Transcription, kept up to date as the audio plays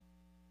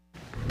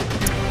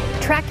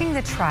Tracking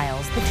the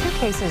trials, the two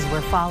cases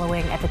we're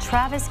following at the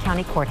Travis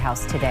County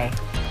Courthouse today.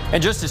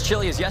 And just as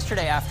chilly as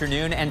yesterday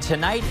afternoon, and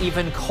tonight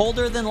even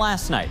colder than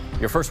last night.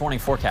 Your first warning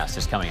forecast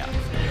is coming up.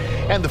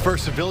 And the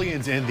first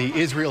civilians in the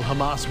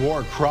Israel-Hamas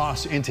war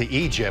cross into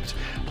Egypt,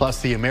 plus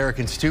the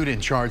American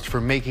student charged for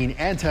making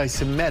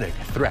anti-Semitic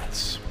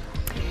threats.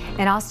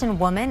 An Austin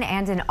woman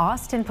and an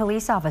Austin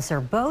police officer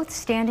both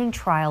standing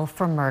trial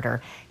for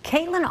murder.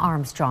 Caitlin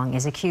Armstrong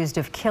is accused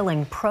of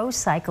killing pro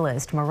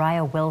cyclist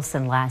Mariah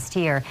Wilson last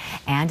year.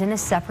 And in a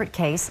separate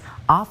case,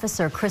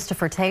 Officer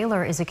Christopher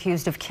Taylor is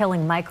accused of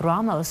killing Mike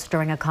Ramos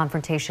during a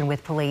confrontation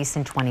with police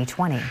in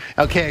 2020.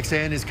 Now,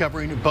 KXAN is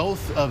covering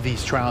both of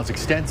these trials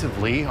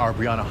extensively. Our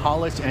Brianna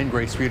Hollis and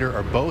Grace Reeder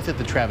are both at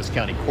the Travis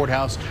County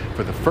Courthouse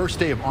for the first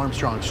day of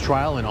Armstrong's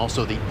trial and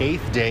also the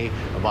 8th day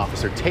of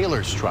Officer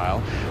Taylor's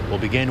trial. We'll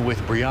begin with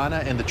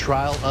Brianna and the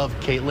trial of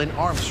Caitlin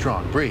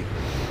Armstrong. Bree.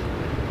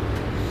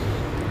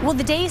 Well,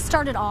 the day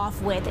started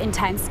off with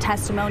intense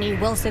testimony.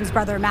 Wilson's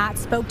brother Matt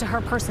spoke to her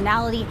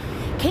personality.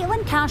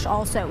 Caitlin Cash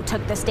also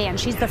took the stand.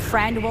 She's the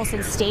friend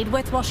Wilson stayed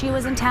with while she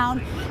was in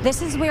town.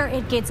 This is where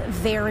it gets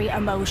very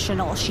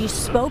emotional. She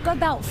spoke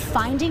about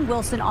finding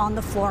Wilson on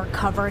the floor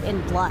covered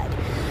in blood.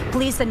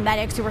 Police and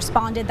medics who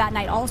responded that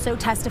night also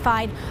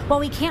testified. While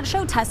we can't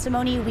show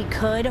testimony, we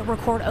could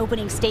record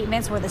opening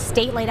statements where the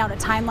state laid out a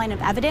timeline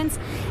of evidence,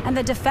 and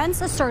the defense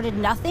asserted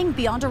nothing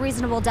beyond a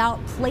reasonable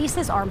doubt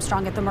places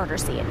Armstrong at the murder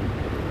scene.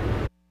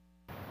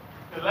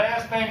 The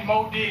last thing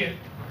Mo did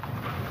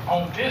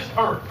on this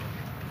earth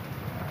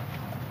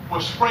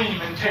was scream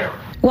in terror.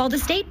 While the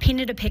state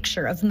painted a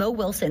picture of Mo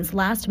Wilson's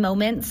last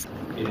moments,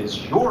 it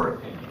is your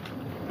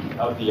opinion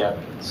of the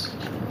evidence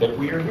that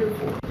we are here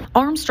for.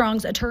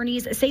 Armstrong's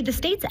attorneys say the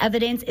state's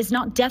evidence is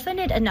not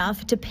definite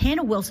enough to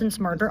pin Wilson's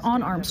murder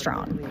on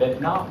Armstrong.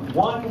 That not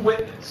one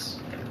witness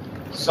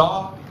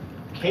saw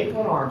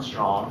Caitlin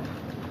Armstrong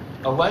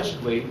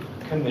allegedly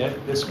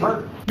commit this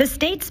murder. The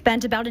state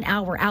spent about an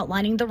hour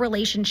outlining the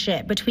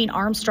relationship between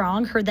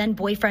Armstrong, her then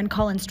boyfriend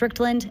Colin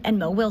Strickland, and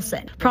Mo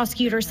Wilson.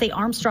 Prosecutors say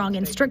Armstrong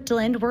and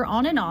Strickland were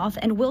on and off,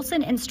 and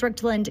Wilson and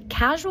Strickland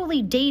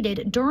casually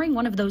dated during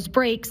one of those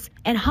breaks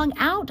and hung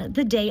out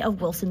the day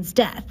of Wilson's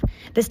death.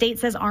 The state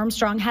says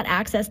Armstrong had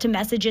access to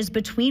messages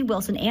between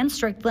Wilson and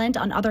Strickland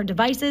on other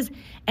devices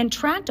and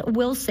tracked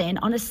Wilson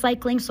on a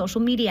cycling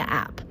social media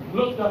app.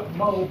 Looked up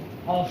Mo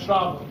on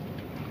Strava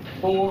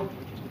 4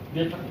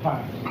 different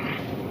times.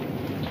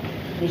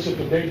 This is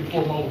the day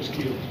before Mo was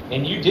killed.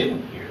 And you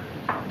didn't hear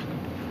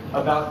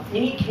about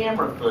any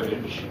camera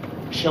footage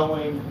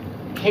showing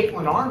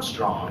Caitlin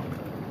Armstrong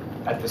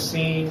at the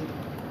scene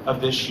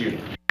of this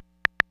shooting.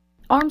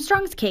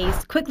 Armstrong's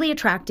case quickly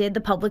attracted the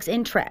public's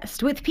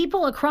interest, with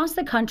people across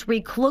the country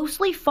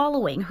closely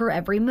following her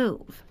every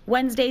move.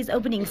 Wednesday's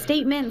opening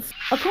statements,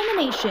 a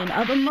culmination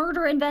of a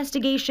murder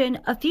investigation,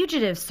 a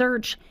fugitive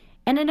search,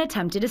 and an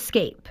attempted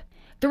escape.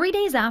 3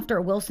 days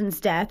after Wilson's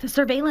death,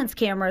 surveillance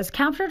cameras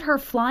captured her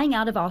flying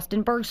out of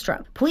Austin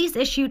Bergstrom. Police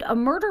issued a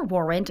murder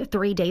warrant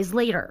 3 days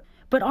later.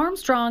 But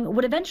Armstrong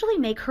would eventually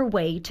make her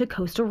way to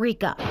Costa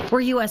Rica, where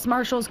U.S.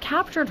 Marshals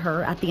captured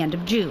her at the end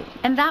of June.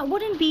 And that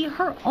wouldn't be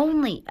her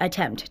only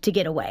attempt to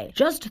get away.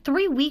 Just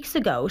 3 weeks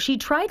ago, she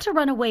tried to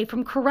run away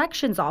from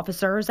corrections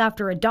officers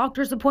after a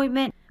doctor's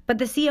appointment, but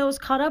the COs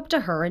caught up to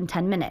her in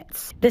 10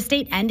 minutes. The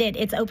state ended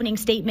its opening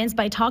statements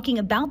by talking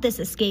about this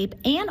escape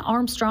and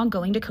Armstrong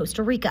going to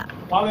Costa Rica.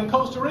 While in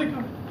Costa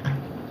Rica,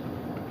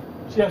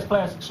 she has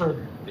plastic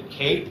surgery. That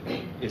Kate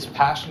is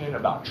passionate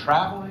about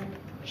traveling.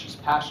 She's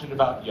passionate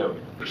about yoga.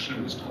 She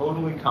was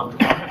totally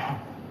comfortable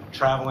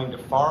traveling to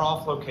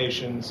far-off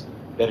locations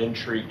that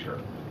intrigued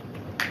her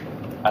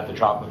at the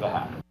drop of a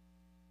hat.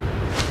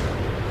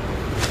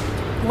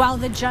 While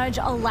the judge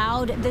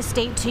allowed the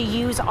state to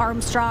use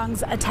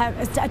Armstrong's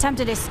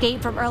attempted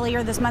escape from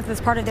earlier this month as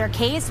part of their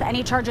case,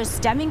 any charges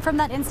stemming from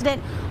that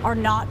incident are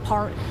not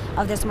part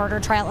of this murder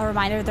trial. A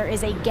reminder, there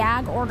is a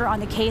gag order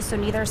on the case, so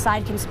neither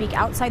side can speak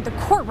outside the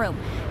courtroom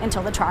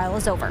until the trial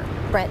is over.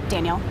 Brett,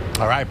 Daniel.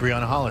 All right,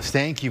 Brianna Hollis,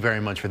 thank you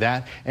very much for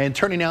that. And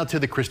turning now to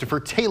the Christopher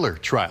Taylor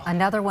trial.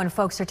 Another one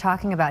folks are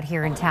talking about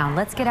here in town.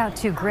 Let's get out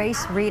to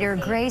Grace Reeder.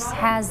 Grace,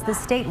 has the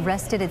state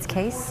rested its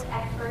case?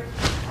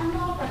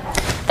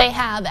 They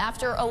have.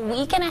 After a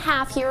week and a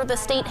half here, the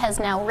state has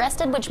now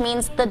rested, which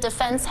means the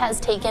defense has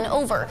taken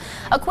over.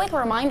 A quick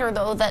reminder,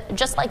 though, that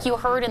just like you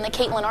heard in the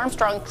Caitlin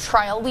Armstrong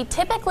trial, we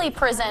typically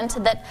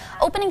present that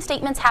opening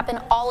statements happen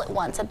all at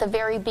once at the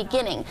very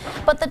beginning.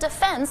 But the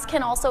defense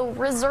can also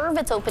reserve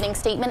its opening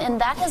statement,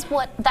 and that's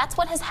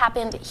what has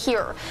happened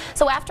here.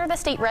 So after the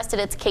state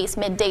rested its case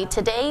midday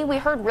today, we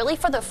heard really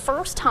for the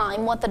first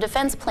time what the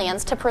defense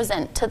plans to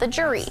present to the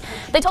jury.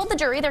 They told the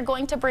jury they're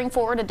going to bring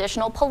forward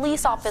additional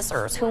police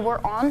officers who were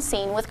on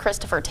scene with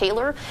Christopher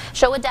Taylor,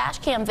 show a dash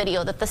cam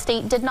video that the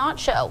state did not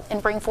show,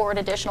 and bring forward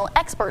additional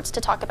experts to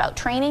talk about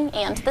training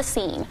and the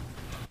scene.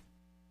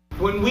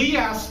 When we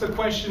ask the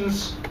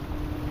questions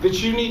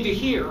that you need to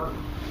hear,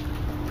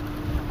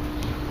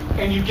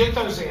 and you get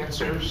those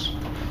answers,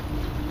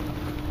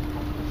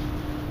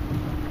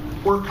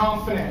 we're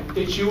confident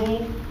that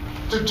you'll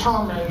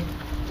determine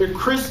that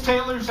Chris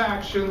Taylor's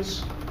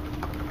actions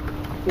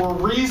were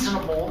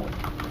reasonable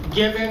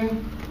given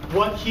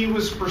what he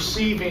was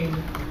perceiving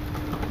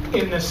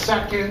in the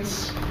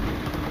seconds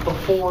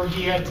before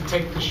he had to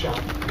take the shot.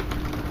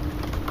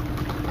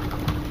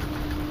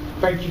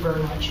 Thank you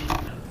very much.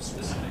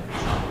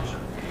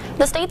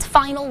 The state's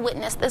final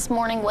witness this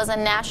morning was a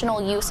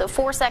national use of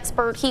force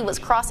expert. He was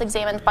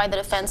cross-examined by the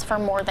defense for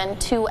more than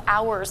 2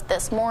 hours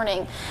this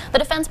morning. The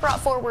defense brought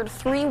forward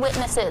 3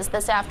 witnesses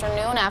this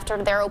afternoon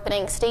after their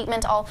opening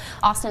statement. All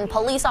Austin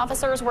police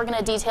officers were going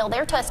to detail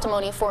their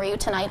testimony for you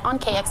tonight on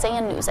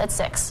KXAN News at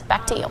 6.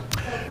 Back to you.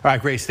 All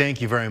right, Grace,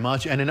 thank you very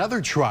much. And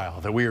another trial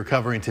that we are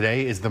covering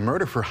today is the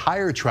murder for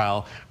hire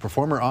trial for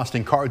former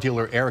Austin car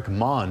dealer Eric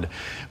Mond.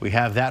 We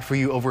have that for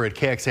you over at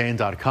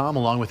KXAN.com,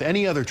 along with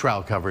any other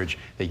trial coverage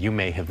that you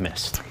may have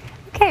missed.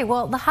 Okay,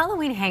 well, the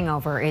Halloween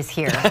hangover is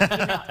here.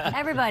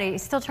 Everybody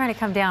is still trying to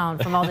come down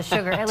from all the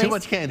sugar. Too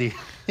much candy.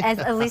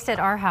 At least at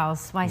our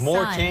house, my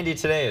More son. candy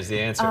today is the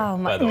answer. Oh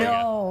my, by the way.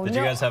 no. Did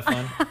you guys have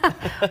fun?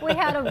 We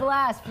had a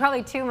blast.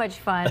 Probably too much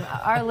fun.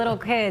 Our little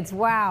kids,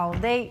 wow,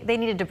 they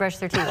needed to brush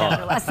their teeth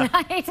after last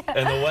night.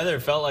 And the weather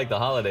felt like the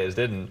holidays,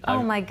 didn't?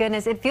 Oh my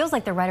goodness, it feels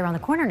like they're right around the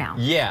corner now.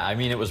 Yeah, I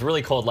mean, it was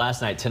really cold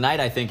last night. Tonight,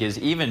 I think, is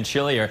even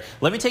chillier.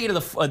 Let me take you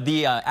to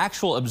the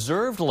actual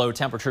observed low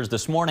temperatures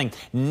this morning.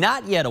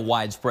 Not yet a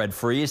widespread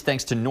freeze,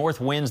 thanks to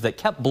north winds that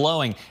kept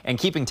blowing and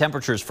keeping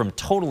temperatures from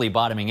totally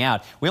bottoming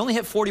out. We only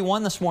hit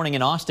 41 this morning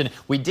in Austin.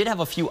 We did have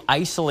a few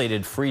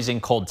isolated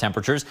freezing cold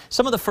temperatures,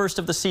 some of the first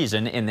of the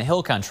season in the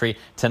hill country.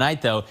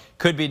 Tonight, though,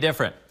 could be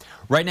different.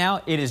 Right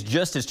now, it is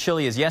just as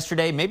chilly as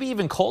yesterday, maybe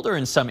even colder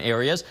in some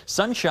areas.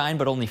 Sunshine,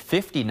 but only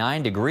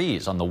 59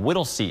 degrees on the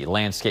Whittlesea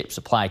Landscape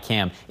Supply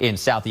Cam in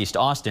southeast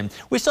Austin.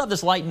 We still have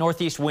this light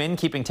northeast wind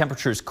keeping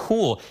temperatures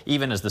cool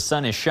even as the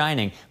sun is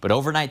shining. But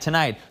overnight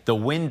tonight, the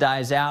wind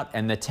dies out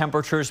and the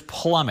temperatures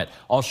plummet.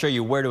 I'll show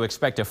you where to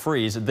expect a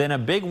freeze, then a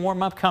big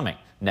warm up coming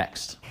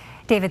next.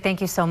 David,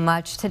 thank you so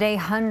much. Today,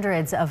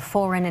 hundreds of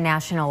foreign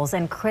nationals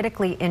and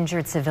critically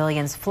injured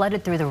civilians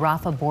flooded through the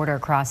Rafah border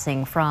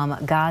crossing from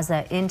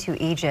Gaza into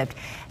Egypt.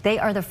 They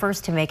are the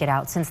first to make it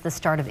out since the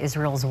start of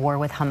Israel's war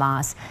with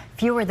Hamas.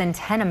 Fewer than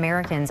 10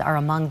 Americans are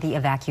among the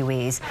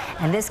evacuees.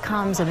 And this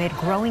comes amid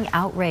growing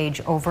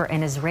outrage over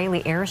an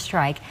Israeli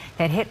airstrike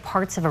that hit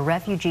parts of a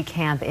refugee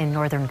camp in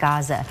northern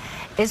Gaza.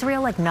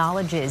 Israel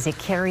acknowledges it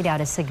carried out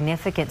a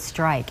significant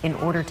strike in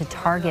order to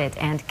target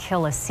and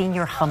kill a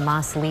senior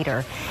Hamas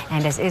leader.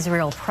 And as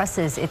Israel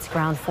presses its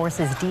ground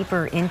forces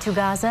deeper into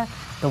Gaza,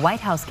 the White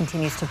House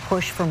continues to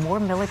push for more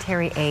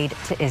military aid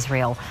to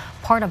Israel,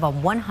 part of a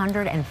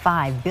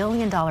 $105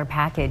 billion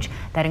package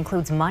that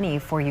includes money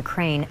for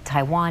Ukraine,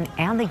 Taiwan,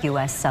 and the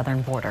U.S.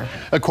 southern border.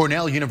 A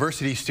Cornell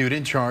University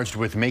student charged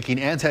with making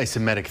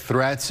anti-Semitic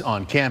threats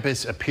on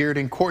campus appeared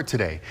in court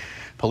today.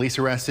 Police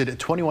arrested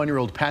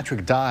 21-year-old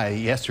Patrick Dye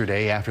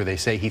yesterday after they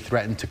say he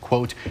threatened to,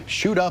 quote,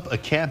 shoot up a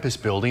campus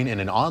building in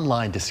an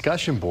online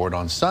discussion board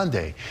on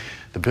Sunday.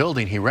 The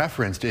building he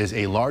referenced is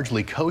a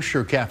largely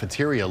kosher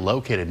cafeteria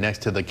located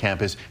next to the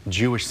campus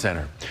Jewish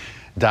Center.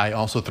 Dye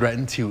also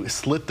threatened to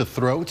slit the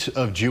throat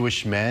of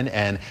Jewish men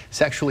and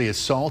sexually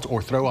assault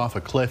or throw off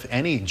a cliff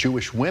any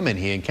Jewish women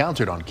he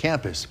encountered on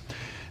campus.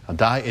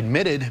 Dye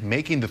admitted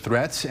making the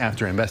threats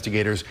after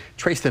investigators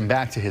traced them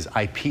back to his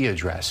IP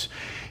address.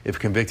 If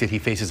convicted, he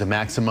faces a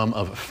maximum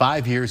of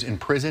 5 years in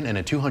prison and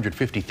a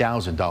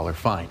 $250,000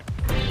 fine.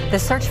 The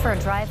search for a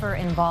driver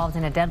involved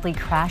in a deadly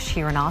crash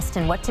here in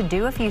Austin. What to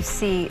do if you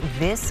see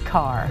this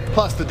car.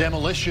 Plus, the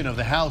demolition of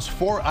the house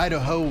 4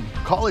 Idaho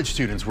college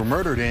students were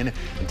murdered in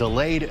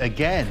delayed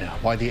again.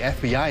 Why the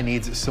FBI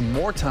needs some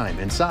more time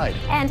inside.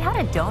 And how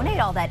to donate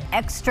all that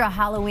extra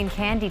Halloween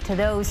candy to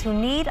those who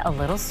need a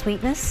little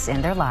sweetness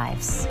in their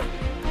lives.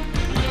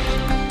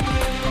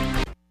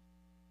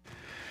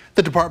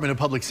 The Department of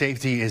Public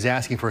Safety is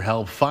asking for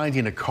help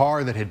finding a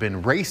car that had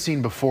been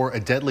racing before a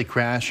deadly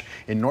crash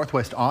in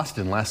northwest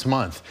Austin last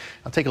month.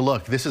 Now take a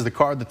look. This is the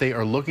car that they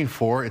are looking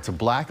for. It's a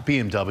black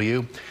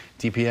BMW.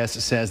 DPS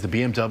says the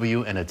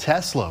BMW and a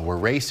Tesla were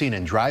racing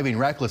and driving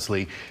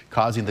recklessly,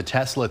 causing the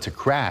Tesla to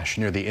crash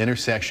near the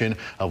intersection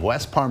of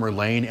West Palmer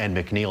Lane and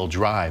McNeil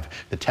Drive.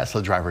 The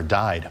Tesla driver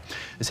died.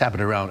 This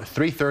happened around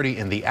 3:30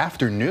 in the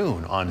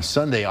afternoon on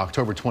Sunday,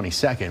 October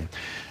 22nd.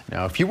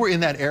 Now, if you were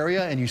in that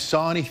area and you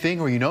saw anything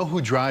or you know who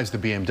drives the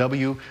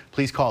BMW,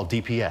 please call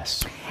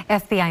DPS.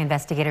 FBI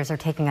investigators are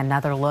taking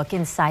another look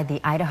inside the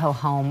Idaho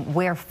home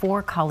where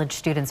 4 college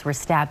students were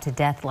stabbed to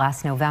death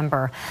last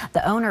November.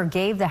 The owner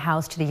gave the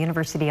house to the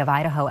University of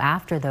Idaho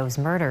after those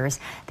murders.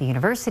 The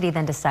university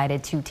then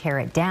decided to tear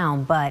it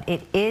down, but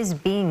it is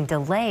being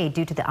delayed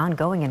due to the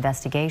ongoing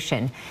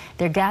investigation.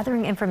 They're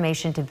gathering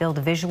information to build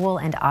visual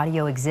and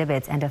audio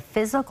exhibits and a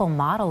physical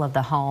model of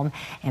the home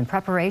in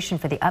preparation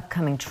for the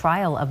upcoming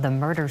trial of the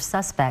murder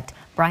suspect,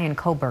 Brian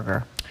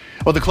Koberger.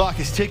 Well, the clock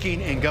is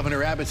ticking in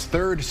Governor Abbott's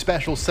third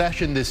special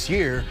session this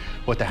year.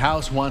 What the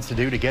House wants to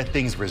do to get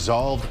things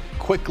resolved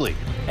quickly.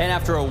 And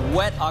after a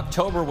wet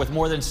October with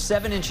more than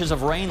 7 inches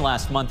of rain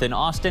last month in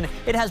Austin,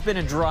 it has been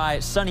a dry,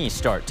 sunny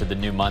start to the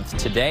new month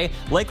today.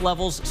 Lake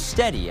levels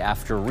steady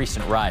after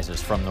recent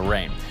rises from the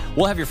rain.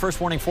 We'll have your first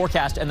warning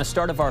forecast and the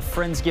start of our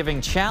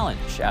Friendsgiving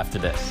Challenge after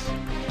this.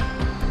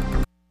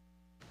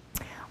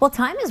 Well,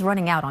 time is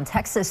running out on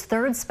Texas'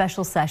 third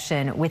special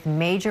session with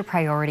major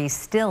priorities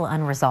still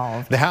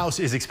unresolved. The House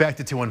is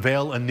expected to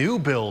unveil a new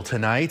bill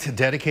tonight,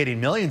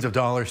 dedicating millions of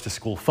dollars to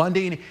school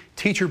funding,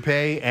 teacher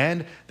pay,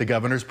 and the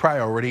governor's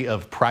priority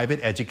of private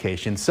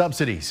education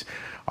subsidies.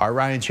 Our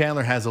Ryan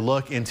Chandler has a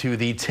look into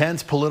the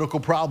tense political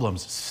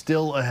problems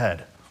still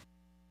ahead.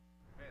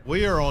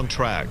 We are on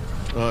track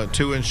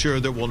to ensure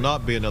there will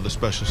not be another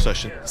special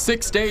session.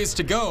 6 days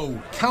to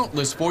go,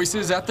 countless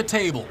voices at the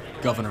table.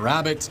 Governor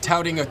Abbott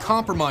touting a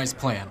compromise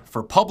plan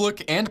for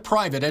public and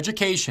private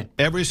education.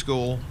 Every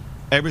school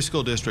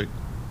district,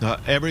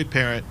 every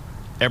parent,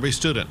 every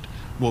student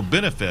will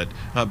benefit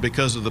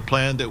because of the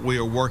plan that we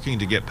are working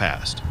to get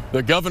passed.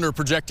 The governor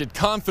projected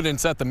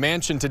confidence at the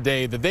mansion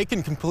today that they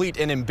can complete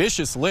an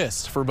ambitious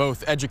list for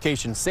both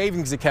education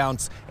savings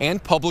accounts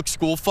and public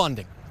school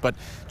funding. But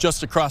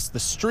just across the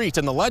street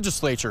in the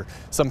legislature,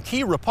 some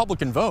key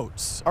Republican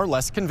votes are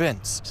less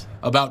convinced.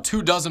 About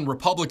 24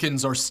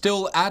 Republicans are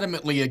still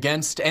adamantly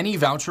against any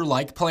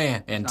voucher-like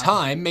plan, and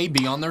time may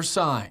be on their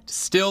side.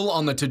 Still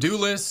on the to-do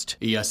list,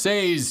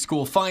 ESAs,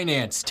 school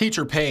finance,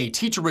 teacher pay,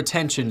 teacher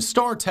retention,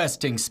 STAR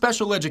testing,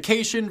 special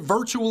education,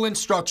 virtual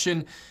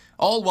instruction,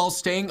 all while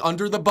staying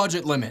under the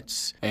budget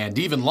limits. And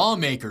even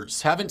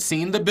lawmakers haven't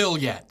seen the bill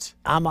yet.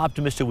 I'm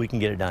optimistic we can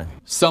get it done.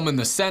 Some in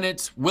the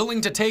Senate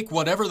willing to take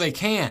whatever they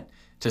can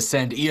to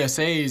send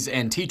ESAs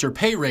and teacher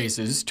pay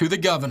raises to the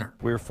governor.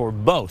 We're for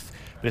both,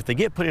 but if they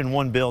get put in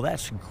one bill,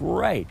 that's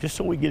great, just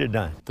so we get it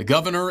done. The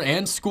governor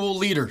and school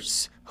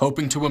leaders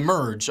hoping to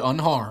emerge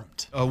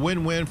unharmed. A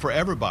win-win for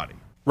everybody.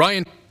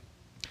 Ryan.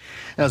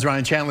 As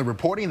Ryan Chandler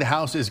reporting, the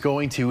House is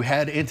going to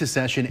head into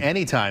session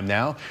anytime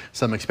now.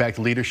 Some expect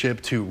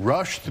leadership to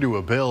rush through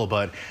a bill,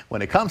 but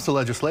when it comes to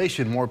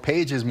legislation, more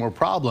pages, more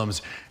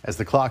problems as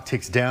the clock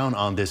ticks down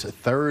on this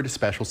third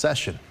special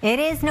session. It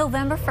is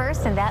November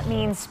 1st, and that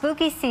means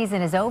spooky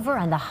season is over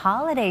and the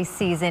holiday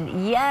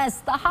season.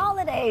 Yes, the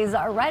holidays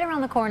are right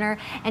around the corner.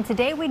 And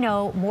today we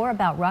know more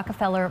about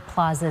Rockefeller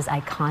Plaza's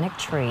iconic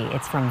tree.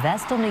 It's from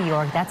Vestal, New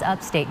York. That's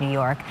upstate New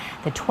York.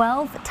 The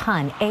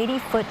 12-ton,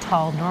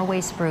 80-foot-tall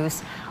Norway spruce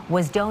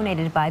was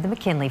donated by the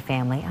McKinley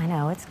family. I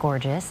know, it's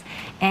gorgeous.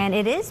 And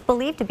it is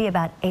believed to be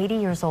about 80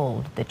 years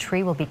old. The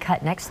tree will be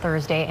cut next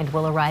Thursday and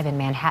will arrive in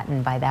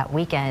Manhattan by that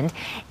weekend.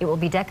 It will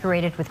be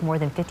decorated with more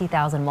than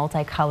 50,000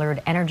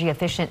 multicolored,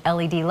 energy-efficient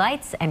LED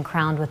lights and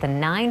crowned with a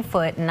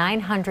 9-foot,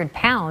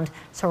 900-pound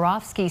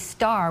Swarovski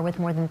star with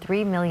more than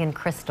 3 million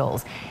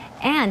crystals.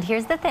 And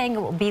here's the thing, it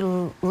will be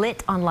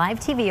lit on live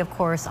TV, of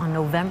course, on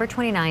November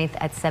 29th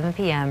at 7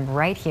 p.m.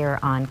 right here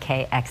on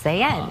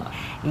KXAN.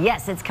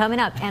 Yes, it's coming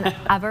up. And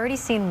I've already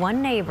seen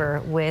one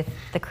neighbor with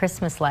the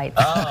Christmas lights.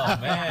 Oh,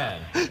 man.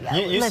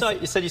 You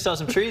said you saw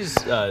some trees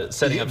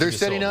setting up. They're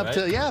setting sold, up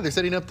right? they're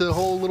setting up the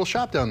whole little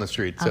shop down the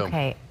street. So.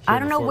 Okay. I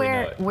don't know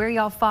where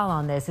y'all fall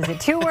on this. Is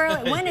it too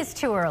early? When is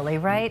too early,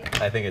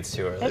 right? I think it's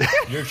too early.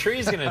 Your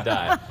tree's going to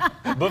die.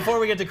 Before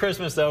we get to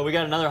Christmas, though, we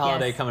got another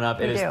holiday coming up.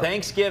 It is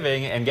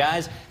Thanksgiving. And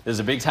guys, this is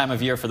a big time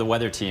of year for the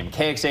weather team.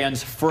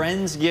 KXAN's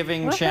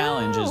Friendsgiving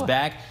Challenge is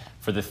back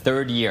for the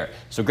third year.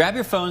 So grab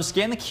your phone,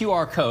 scan the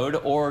QR code,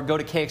 or go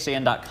to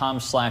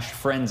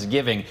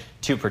KXAN.com/Friendsgiving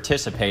to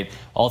participate.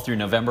 All through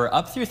November,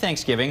 up through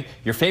Thanksgiving,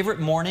 your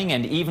favorite morning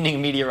and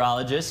evening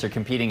meteorologists are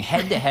competing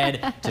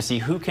head-to-head to see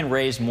who can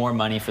raise more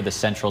money for the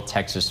Central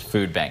Texas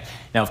Food Bank.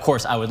 Now, of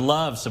course, I would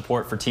love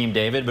support for Team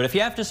David, but if you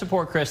have to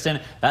support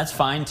Kristen, that's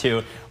fine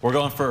too. We're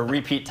going for a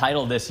repeat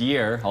title this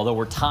year, although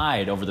we're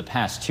tied over the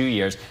past 2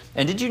 years.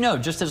 And did you know,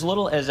 just as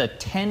little as a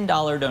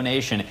 $10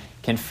 donation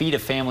can feed a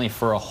family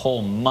for a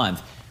whole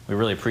month. We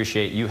really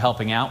appreciate you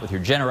helping out with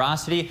your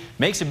generosity.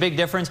 Makes a big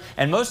difference.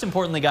 And most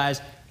importantly,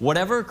 guys,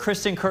 whatever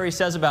Kristen Curry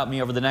says about me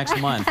over the next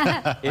month,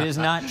 it is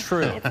not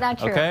true. It's not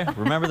true. Okay?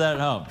 Remember that at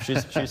home. She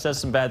says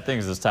some bad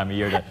things this time of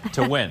year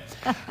to win.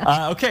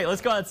 Okay, let's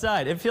go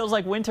outside. It feels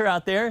like winter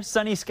out there.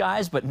 Sunny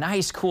skies, but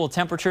nice, cool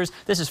temperatures.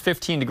 This is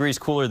 15 degrees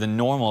cooler than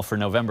normal for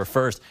November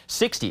 1st.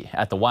 60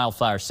 at the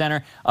Wildflower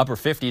Center. Upper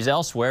 50s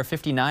elsewhere.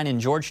 59 in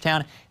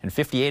Georgetown and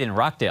 58 in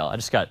Rockdale. I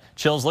just got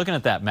chills looking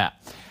at that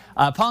map.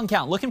 Pollen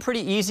count looking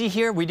pretty easy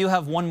here. We do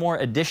have one more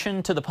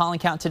addition to the pollen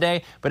count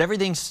today, but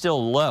everything's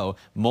still low.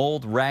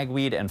 Mold,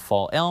 ragweed, and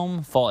fall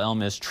elm. Fall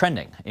elm is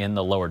trending in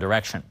the lower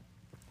direction.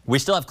 We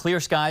still have clear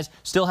skies,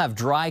 still have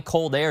dry,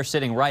 cold air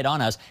sitting right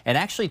on us. And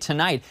actually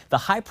tonight, the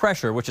high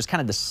pressure, which is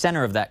kind of the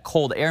center of that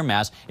cold air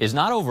mass, is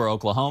not over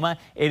Oklahoma.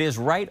 It is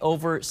right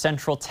over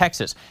central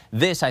Texas.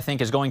 This, I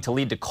think, is going to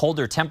lead to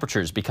colder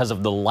temperatures because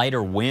of the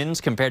lighter winds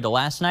compared to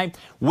last night.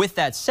 With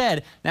that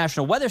said,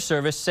 National Weather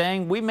Service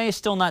saying we may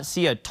still not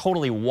see a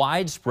totally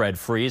widespread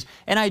freeze.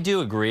 And I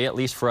do agree, at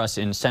least for us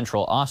in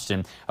central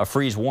Austin, a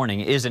freeze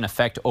warning is in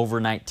effect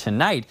overnight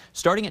tonight,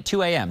 starting at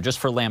 2 a.m. just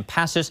for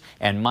Lampasas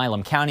and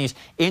Milam counties.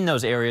 In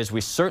those areas,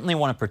 we certainly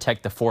want to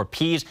protect the 4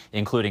 Ps,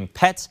 including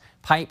pets,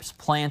 pipes,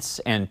 plants,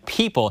 and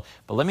people.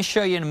 But let me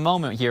show you in a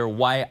moment here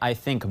why I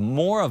think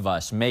more of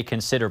us may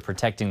consider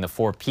protecting the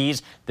 4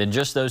 Ps than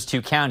just those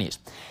 2 counties.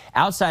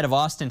 Outside of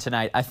Austin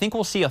tonight, I think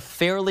we'll see a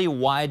fairly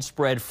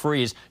widespread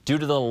freeze due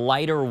to the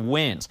lighter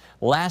winds.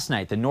 Last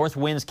night, the north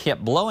winds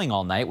kept blowing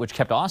all night, which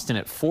kept Austin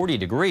at 40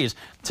 degrees.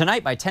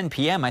 Tonight, by 10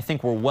 p.m., I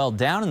think we're well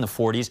down in the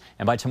 40s,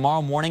 and by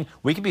tomorrow morning,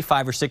 we could be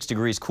 5 or 6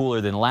 degrees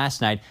cooler than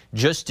last night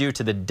just due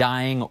to the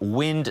dying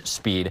wind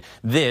speed.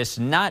 This,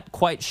 not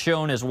quite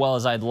shown as well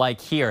as I'd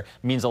like here,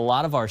 means a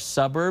lot of our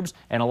suburbs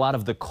and a lot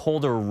of the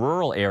colder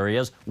rural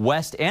areas,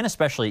 west and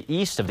especially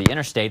east of the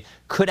interstate,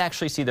 could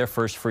actually see their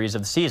first freeze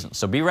of the season.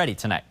 So be ready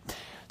tonight.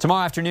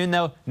 Tomorrow afternoon,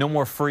 though, no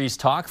more freeze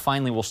talk.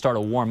 Finally, we'll start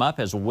to warm up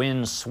as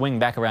winds swing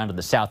back around to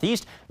the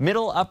southeast.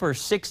 Middle upper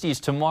 60s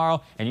tomorrow,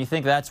 and you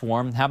think that's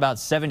warm. How about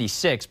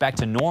 76 back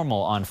to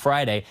normal on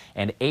Friday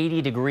and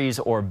 80 degrees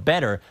or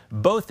better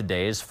both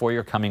days for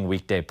your coming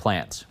weekend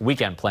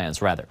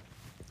plans rather.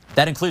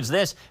 That includes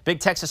this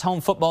big Texas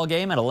home football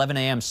game at 11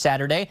 a.m.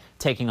 Saturday,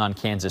 taking on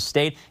Kansas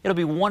State. It'll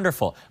be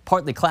wonderful.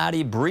 Partly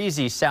cloudy,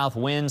 breezy south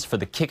winds for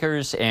the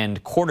kickers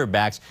and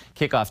quarterbacks.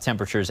 Kickoff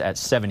temperatures at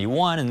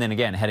 71, and then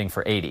again heading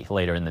for 80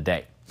 later in the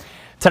day.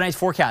 Tonight's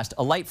forecast,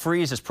 a light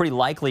freeze is pretty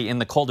likely in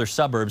the colder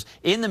suburbs.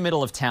 In the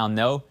middle of town,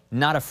 though,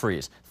 not a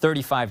freeze.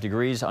 35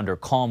 degrees under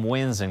calm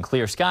winds and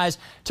clear skies.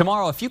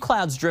 Tomorrow, a few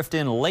clouds drift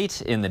in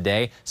late in the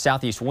day.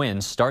 Southeast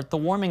winds start the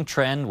warming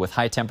trend with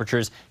high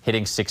temperatures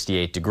hitting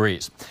 68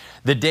 degrees.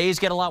 The days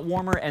get a lot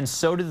warmer, and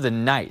so do the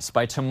nights.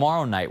 By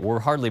tomorrow night, we're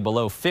hardly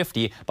below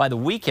 50. By the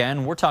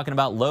weekend, we're talking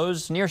about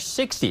lows near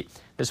 60.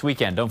 This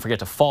weekend, don't forget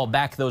to fall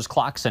back those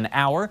clocks an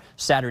hour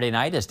Saturday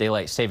night as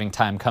daylight saving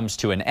time comes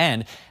to an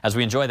end. As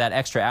we enjoy that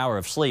extra hour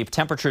of sleep,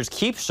 temperatures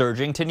keep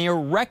surging to near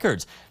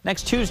records.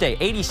 Next Tuesday,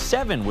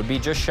 87 would be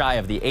just shy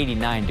of the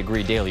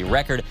 89-degree daily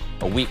record.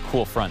 A weak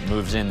cool front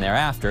moves in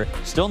thereafter,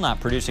 still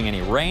not producing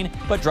any rain,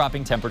 but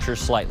dropping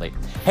temperatures slightly.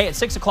 Hey, at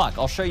 6 o'clock,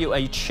 I'll show you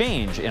a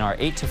change in our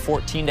 8 to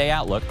 14-day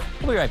outlook.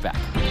 We'll be right back.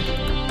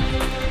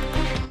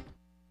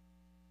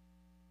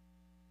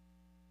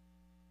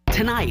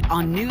 Tonight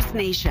on News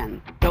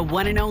Nation, the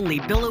one and only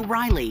Bill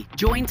O'Reilly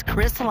joins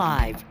Chris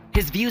live.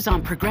 His views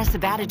on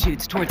progressive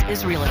attitudes towards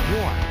Israel at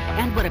war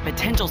and what a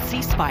potential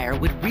ceasefire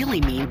would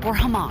really mean for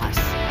Hamas.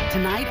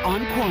 Tonight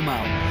on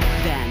Cuomo.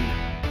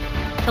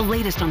 Then, the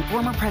latest on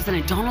former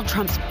President Donald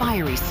Trump's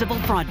fiery civil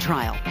fraud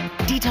trial.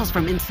 Details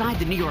from inside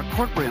the New York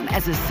courtroom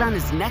as his son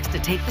is next to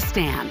take the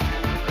stand.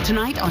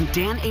 Tonight on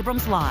Dan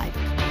Abrams Live.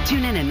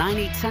 Tune in at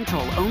 9/8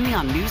 Central only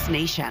on News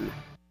Nation.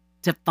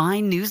 To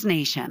find News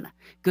Nation,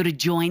 go to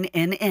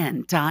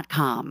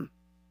joinnn.com.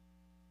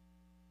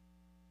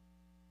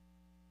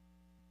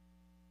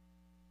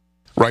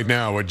 Right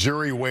now, a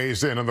jury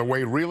weighs in on the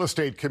way real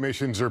estate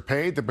commissions are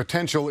paid, the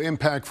potential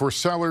impact for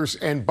sellers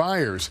and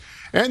buyers,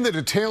 and the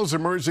details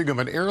emerging of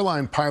an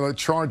airline pilot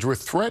charged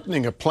with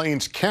threatening a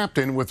plane's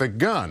captain with a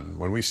gun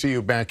when we see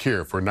you back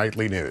here for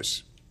Nightly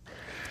News.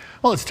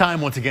 Well, it's time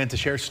once again to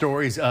share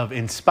stories of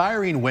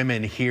inspiring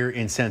women here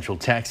in Central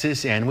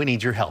Texas, and we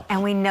need your help.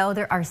 And we know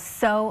there are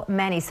so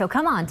many. So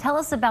come on, tell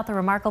us about the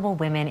remarkable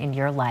women in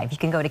your life. You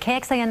can go to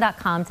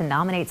KXAN.com to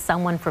nominate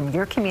someone from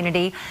your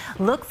community.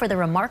 Look for the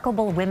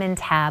Remarkable Women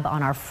tab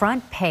on our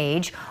front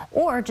page,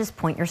 or just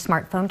point your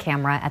smartphone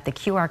camera at the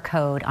QR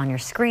code on your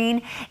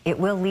screen. It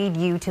will lead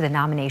you to the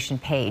nomination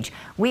page.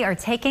 We are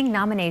taking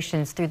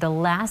nominations through the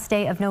last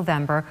day of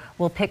November.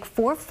 We'll pick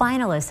 4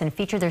 finalists and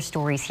feature their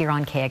stories here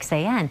on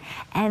KXAN.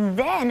 And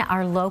then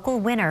our local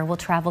winner will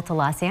travel to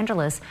Los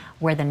Angeles,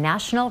 where the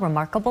National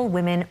Remarkable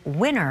Women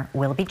winner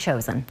will be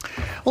chosen.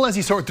 Well, as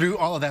you sort through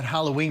all of that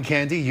Halloween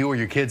candy you or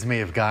your kids may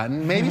have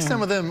gotten, maybe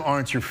some of them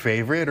aren't your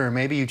favorite, or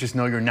maybe you just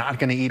know you're not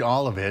going to eat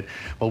all of it.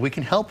 Well, we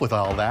can help with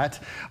all that.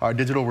 Our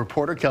digital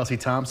reporter, Kelsey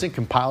Thompson,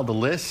 compiled a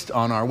list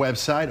on our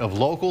website of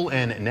local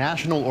and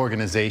national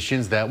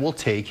organizations that will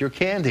take your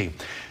candy.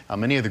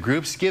 Many of the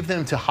groups give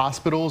them to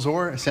hospitals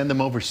or send them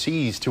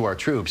overseas to our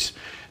troops.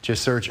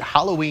 Just search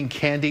Halloween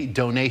candy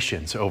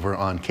donations over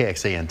on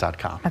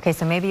KXAN.com. Okay,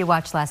 so maybe you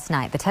watched last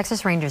night. The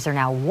Texas Rangers are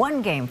now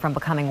 1 game from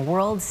becoming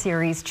World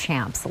Series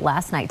champs.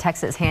 Last night,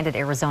 Texas handed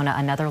Arizona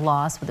another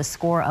loss with a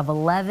score of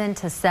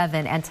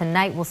 11-7. And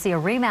tonight, we'll see a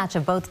rematch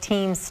of both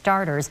teams'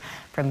 starters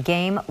from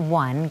Game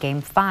 1. Game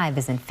 5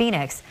 is in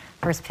Phoenix.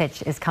 First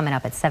pitch is coming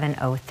up at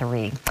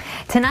 7:03.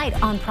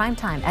 Tonight on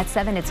Primetime at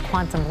 7, it's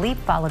Quantum Leap,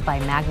 followed by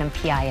Magnum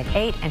PI at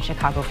 8 and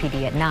Chicago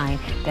PD at 9.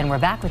 Then we're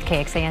back with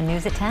KXAN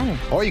News at 10.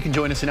 Or you can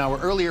join us an hour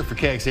earlier for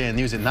KXAN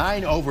News at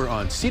 9 over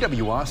on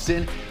CW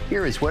Austin.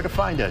 Here is where to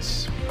find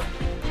us.